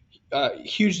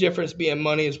 huge difference being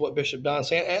money is what Bishop Don's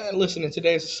saying. And listen, in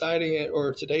today's society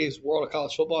or today's world of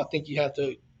college football, I think you have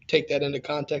to take that into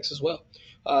context as well.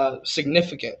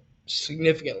 Significantly.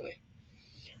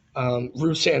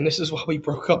 Rude saying, this is why we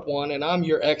broke up, Juan, and I'm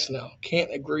your ex now.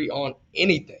 Can't agree on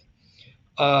anything.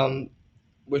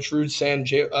 Which Rude's saying,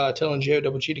 telling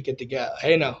JOWG to get the guy.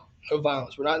 Hey, no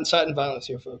violence. We're not inciting violence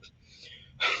here, folks.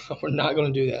 We're not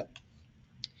going to do that.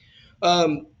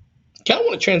 Kind of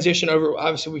want to transition over.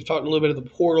 Obviously, we've talked a little bit of the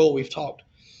portal. We've talked,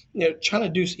 trying to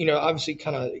do, obviously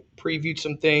kind of previewed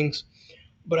some things.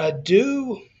 But I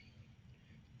do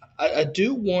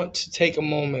want to take a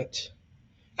moment.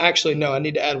 Actually, no, I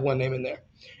need to add one name in there,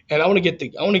 and I want to get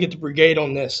the brigade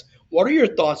on this. What are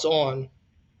your thoughts on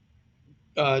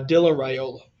Dylan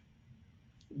Raiola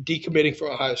decommitting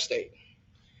from Ohio State?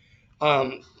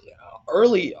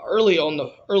 Early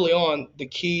on, the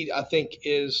key I think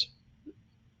is,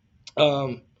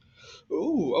 okay,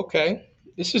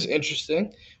 this is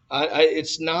interesting.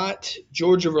 It's not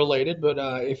Georgia related, but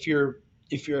if you're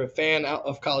a fan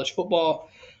of college football,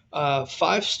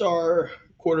 5-star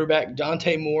quarterback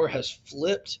Dante Moore has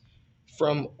flipped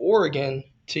from Oregon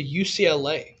to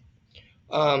UCLA,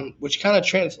 which kind of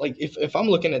if I'm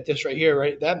looking at this right here,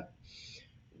 right, that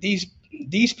these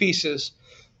pieces.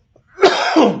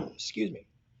 Excuse me.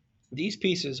 These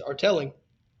pieces are telling,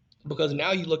 because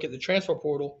now you look at the transfer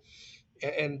portal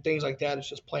and things like that. It's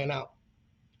just playing out.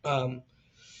 DJ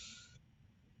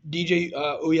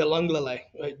Uiagalelei,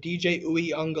 right? DJ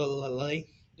Uiagalelei.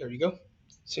 There you go.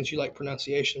 Since you like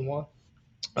pronunciation, Juan.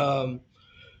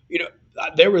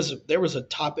 There was a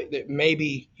topic that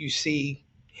maybe you see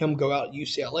him go out at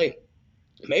UCLA.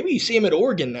 Maybe you see him at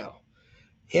Oregon now.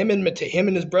 Him and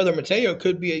his brother Mateo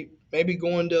could be maybe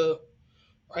going to.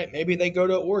 Right, maybe they go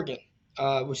to Oregon.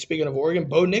 Speaking of Oregon,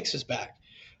 Bo Nix is back.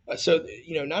 So,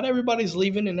 not everybody's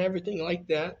leaving and everything like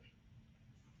that.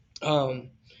 I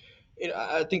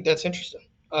think that's interesting.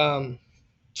 Pat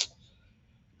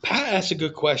asked a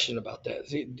good question about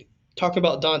that. Talking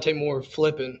about Dante Moore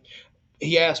flipping,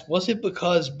 he asked, was it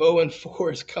because Bo and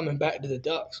Four is coming back to the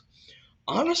Ducks?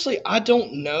 Honestly, I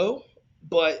don't know,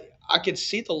 but I could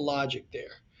see the logic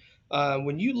there.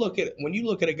 When you look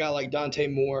at a guy like Dante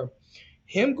Moore,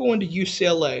 him going to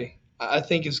UCLA, I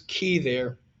think is key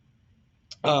there,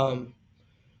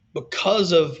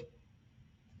 because of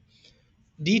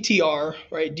DTR,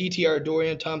 right? DTR,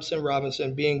 Dorian Thompson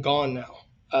Robinson, being gone now.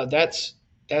 That's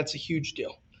a huge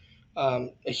deal. A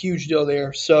huge deal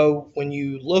there. So when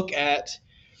you look at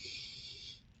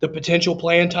the potential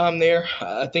playing time there,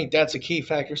 I think that's a key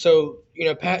factor. So,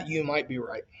 Pat, you might be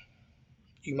right.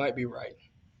 You might be right.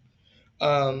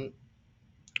 Um,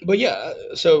 but yeah,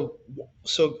 so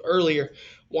earlier,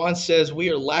 Juan says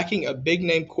we are lacking a big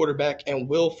name quarterback and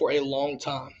will for a long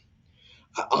time.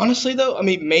 Honestly, though, I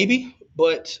mean, maybe,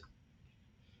 but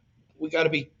we got to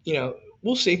be,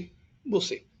 we'll see. We'll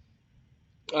see.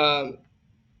 Um,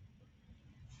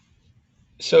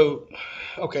 so,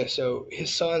 okay, so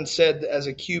his son said that as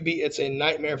a QB, it's a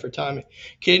nightmare for timing.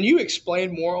 Can you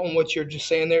explain more on what you're just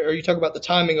saying there? Are you talking about the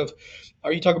timing of,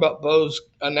 are you talking about Bo's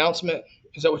announcement?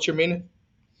 Is that what you're meaning?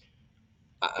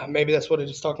 Maybe that's what it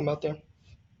is talking about there.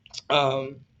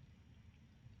 Um,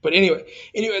 but anyway,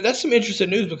 that's some interesting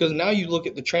news because now you look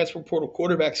at the transfer portal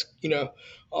quarterbacks,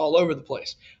 all over the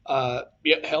place.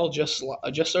 Yeah, hell, just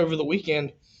over the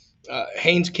weekend,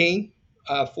 Haynes King,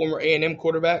 former A&M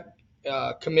quarterback,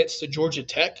 commits to Georgia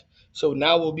Tech. So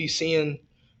now we'll be seeing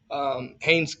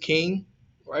Haynes King,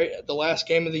 right, at the last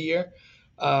game of the year.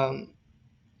 Um,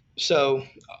 so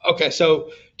okay,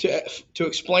 so to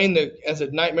explain the as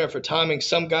a nightmare for timing,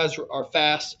 some guys are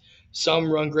fast,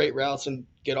 some run great routes and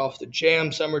get off the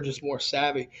jam, some are just more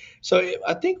savvy. So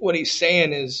I think what he's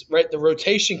saying is right, the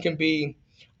rotation can be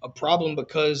a problem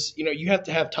because you have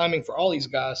to have timing for all these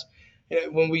guys.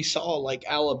 When we saw like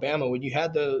Alabama, when you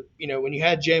had when you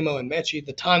had JMO and Mechie,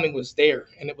 the timing was there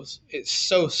and it's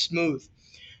so smooth.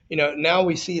 Now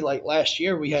we see like last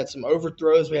year we had some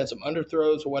overthrows, we had some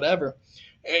underthrows or whatever.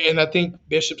 And I think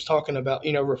Bishop's talking about,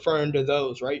 referring to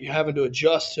those, right? You're having to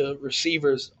adjust to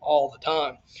receivers all the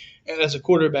time. And as a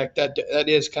quarterback, that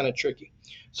is kind of tricky.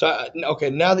 So,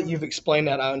 okay, now that you've explained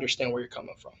that, I understand where you're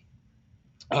coming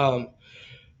from.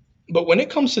 But when it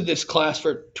comes to this class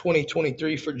for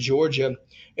 2023 for Georgia,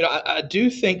 I do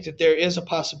think that there is a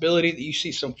possibility that you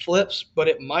see some flips, but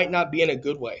it might not be in a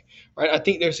good way, right? I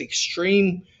think there's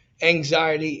extreme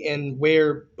anxiety in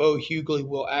where Bo Hughley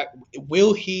will act.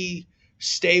 Will he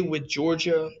stay with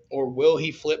Georgia or will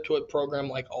he flip to a program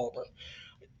like Auburn?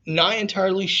 Not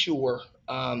entirely sure.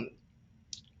 I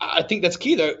think that's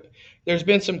key, though. There's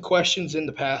been some questions in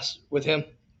the past with him,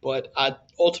 but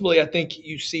ultimately I think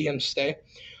you see him stay.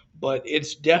 But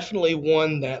it's definitely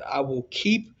one that I will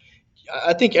keep.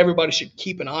 I think everybody should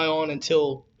keep an eye on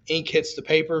until ink hits the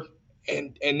paper,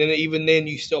 and then even then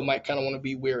you still might kind of want to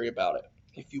be wary about it,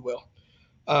 if you will.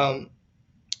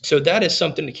 So that is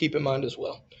something to keep in mind as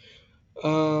well.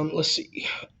 Let's see.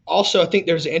 Also, I think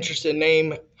there's an interesting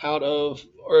name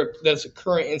that's a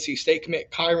current NC State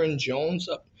commit, Kyron Jones,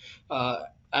 out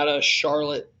of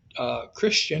Charlotte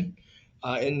Christian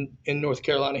in North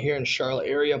Carolina here in the Charlotte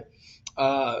area.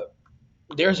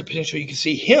 There's a potential you can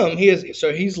see him.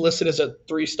 He's listed as a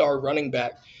 3-star running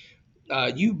back.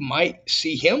 You might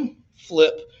see him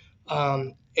flip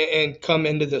and come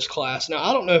into this class. Now,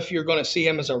 I don't know if you're going to see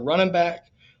him as a running back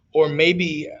or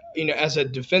maybe as a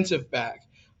defensive back.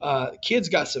 Kid's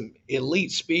got some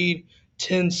elite speed,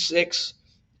 10.6,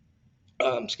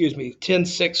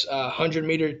 10.6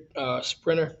 100-meter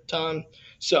sprinter time.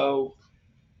 So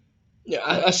yeah,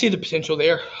 I see the potential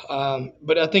there,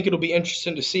 but I think it'll be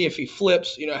interesting to see if he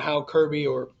flips. How Kirby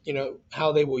or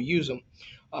how they will use him.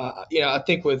 I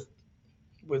think with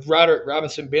Roderick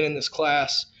Robinson being in this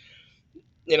class,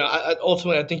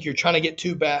 ultimately I think you're trying to get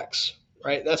 2 backs,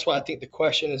 right? That's why I think the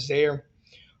question is there.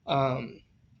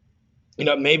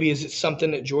 Maybe is it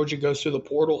something that Georgia goes through the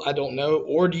portal? I don't know.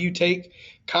 Or do you take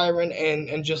Kyron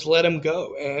and just let him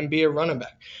go and be a running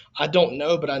back? I don't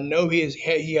know, but I know he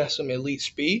has some elite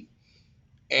speed.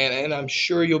 And I'm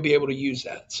sure you'll be able to use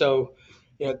that. So,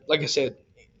 like I said,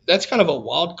 that's kind of a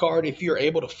wild card if you're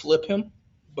able to flip him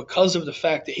because of the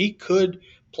fact that he could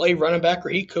play running back or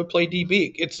he could play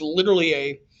DB. It's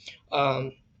literally oh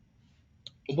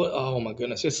my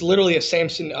goodness, it's literally a same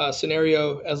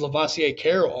scenario as Lavassier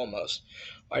Carroll almost.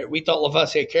 All right, we thought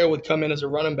Lavassier Carroll would come in as a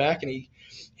running back, and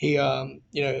he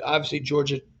obviously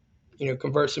Georgia,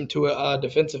 converts him to a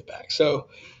defensive back. So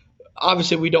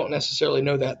obviously we don't necessarily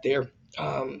know that there.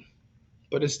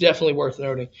 But it's definitely worth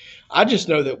noting. I just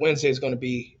know that Wednesday is going to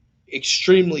be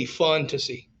extremely fun to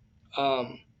see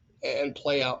and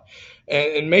play out.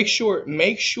 And make sure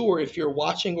if you're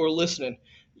watching or listening,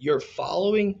 you're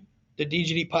following the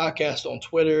DGD podcast on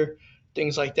Twitter,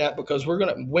 things like that, because we're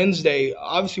gonna Wednesday,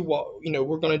 obviously,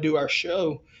 we're gonna do our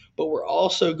show, but we're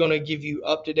also gonna give you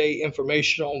up to date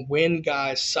information on when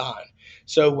guys sign.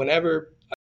 So whenever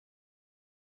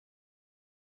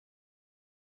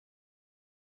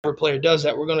a player does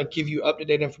that, we're gonna give you up to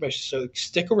date information. So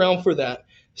stick around for that.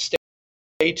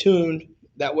 Stay tuned.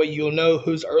 That way you'll know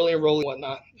who's early enrolling and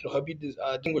whatnot. It'll help you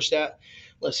distinguish that.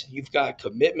 Listen, you've got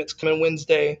commitments coming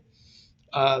Wednesday.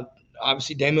 Uh,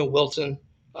 Obviously, Damon Wilson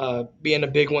being a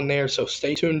big one there, so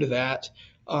stay tuned to that.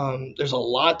 There's a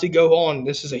lot to go on.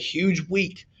 This is a huge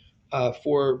week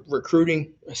for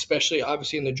recruiting, especially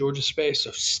obviously in the Georgia space. So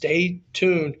stay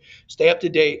tuned, stay up to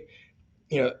date.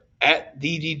 At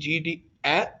the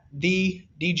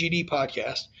DGD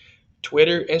podcast,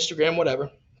 Twitter, Instagram,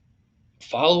 whatever.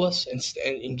 Follow us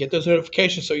and get those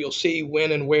notifications so you'll see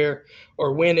when and where,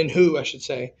 or when and who, I should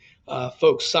say,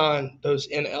 folks sign those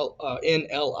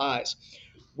NLIs.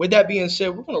 With that being said,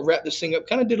 we're going to wrap this thing up.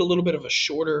 Kind of did a little bit of a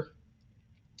shorter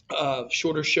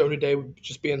show today,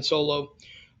 just being solo.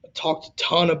 Talked a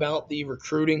ton about the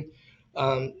recruiting.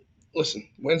 Listen,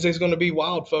 Wednesday's going to be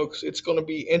wild, folks. It's going to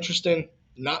be interesting,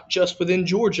 not just within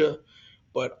Georgia,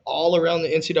 but all around the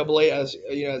NCAA as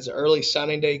the early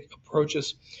signing day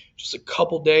approaches. Just a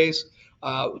couple days.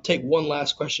 We'll take one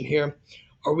last question here.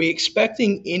 Are we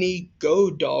expecting any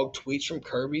Go Dog tweets from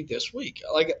Kirby this week?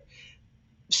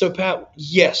 So, Pat,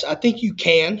 yes, I think you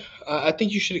can. I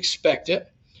think you should expect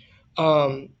it.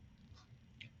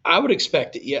 I would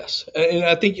expect it, yes. And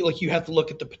I think you have to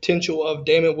look at the potential of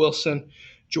Damon Wilson,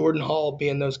 Jordan Hall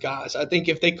being those guys. I think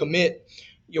if they commit,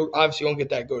 you're obviously going to get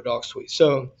that Go Dogs tweet.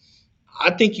 So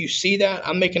I think you see that.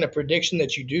 I'm making a prediction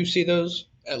that you do see those,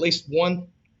 at least one.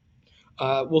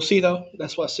 We'll see, though.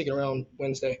 That's why I'm sticking around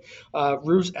Wednesday.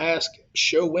 Ruse asked,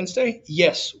 show Wednesday?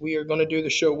 Yes, we are going to do the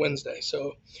show Wednesday.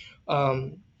 So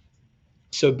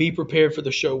be prepared for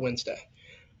the show Wednesday.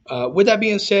 With that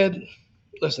being said,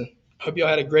 listen, hope y'all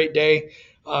had a great day.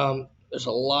 There's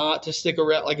a lot to stick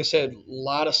around. Like I said, a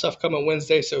lot of stuff coming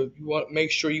Wednesday, so you want to make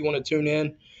sure you want to tune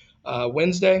in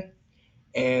Wednesday.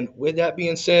 And with that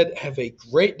being said, have a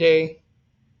great day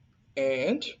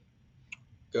and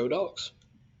go Dogs.